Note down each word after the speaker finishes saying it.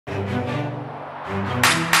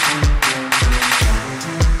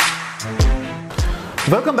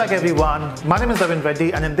Welcome back everyone, my name is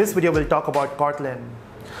Verge and in this video we'll talk about Kotlin.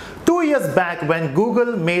 2 years back when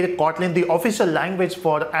Google made Kotlin the official language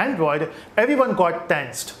for Android, everyone got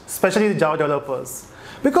tensed, especially the Java developers.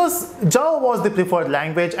 Because Java was the preferred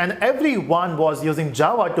language and everyone was using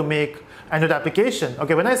Java to make Android application.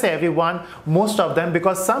 Okay, when I say everyone, most of them,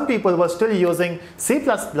 because some people were still using C++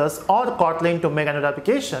 or Kotlin to make Android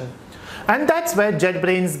application. And that's where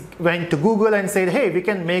JetBrains went to Google and said, hey, we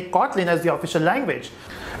can make Kotlin as the official language.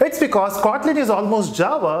 It's because Kotlin is almost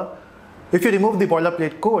Java if you remove the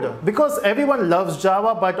boilerplate code. Because everyone loves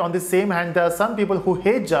Java, but on the same hand, there are some people who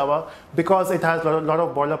hate Java because it has a lot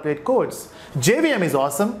of boilerplate codes. JVM is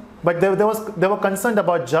awesome, but they were concerned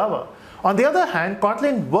about Java. On the other hand,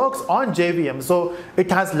 Kotlin works on JVM, so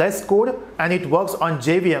it has less code and it works on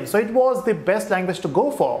JVM. So it was the best language to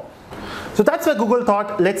go for. So that's why Google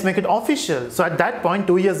thought, let's make it official. So at that point,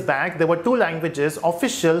 2 years back, there were two languages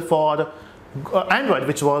official for Android,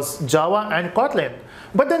 which was Java and Kotlin.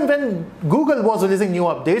 But then when Google was releasing new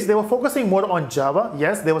updates, they were focusing more on Java.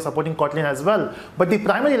 Yes, they were supporting Kotlin as well, but the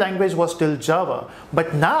primary language was still Java.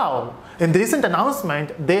 But now, in the recent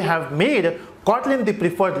announcement, they have made Kotlin the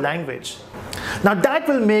preferred language. Now that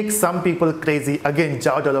will make some people crazy, again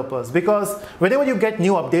Java developers, because whenever you get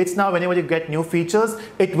new updates now, whenever you get new features,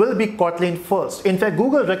 it will be Kotlin first. In fact,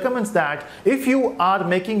 Google recommends that if you are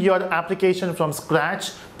making your application from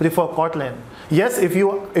scratch, prefer Kotlin. Yes, if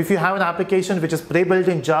you have an application which is pre-built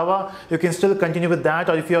in Java, you can still continue with that,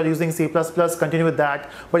 or if you are using C++, continue with that.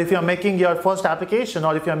 But if you are making your first application,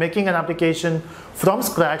 or if you are making an application from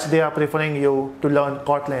scratch, they are preferring you to learn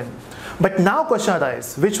Kotlin. But now question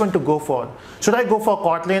arises, which one to go for? Should I go for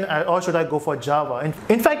Kotlin or should I go for Java?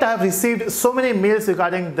 In fact, I have received so many mails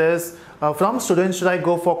regarding this from students. Should I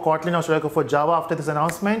go for Kotlin or should I go for Java after this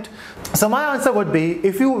announcement? So my answer would be,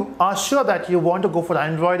 if you are sure that you want to go for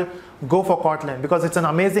Android, go for Kotlin because it's an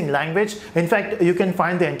amazing language. In fact, you can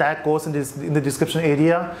find the entire course in the description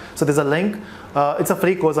area. So there's a link. It's a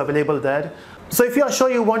free course available there. So if you are sure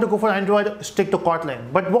you want to go for Android, stick to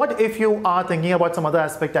Kotlin. But what if you are thinking about some other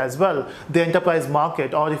aspect as well, the enterprise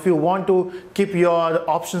market, or if you want to keep your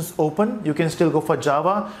options open, you can still go for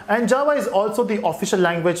Java. And Java is also the official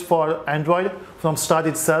language for Android from start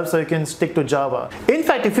itself, so you can stick to Java. In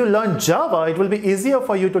fact, if you learn Java, it will be easier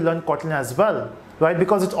for you to learn Kotlin as well, right?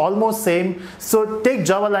 Because it's almost same. So take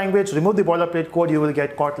Java language, remove the boilerplate code, you will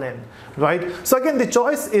get Kotlin, right? So again, the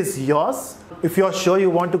choice is yours. If you're sure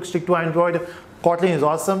you want to stick to Android, Kotlin is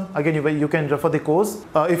awesome. Again, you can refer the course.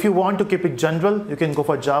 If you want to keep it general, you can go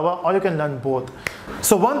for Java or you can learn both.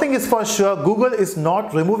 So one thing is for sure, Google is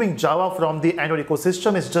not removing Java from the Android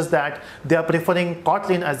ecosystem. It's just that they are preferring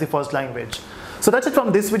Kotlin as the first language. So that's it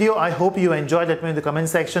from this video. I hope you enjoyed. Let me know in the comment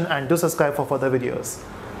section and do subscribe for further videos.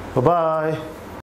 Bye-bye.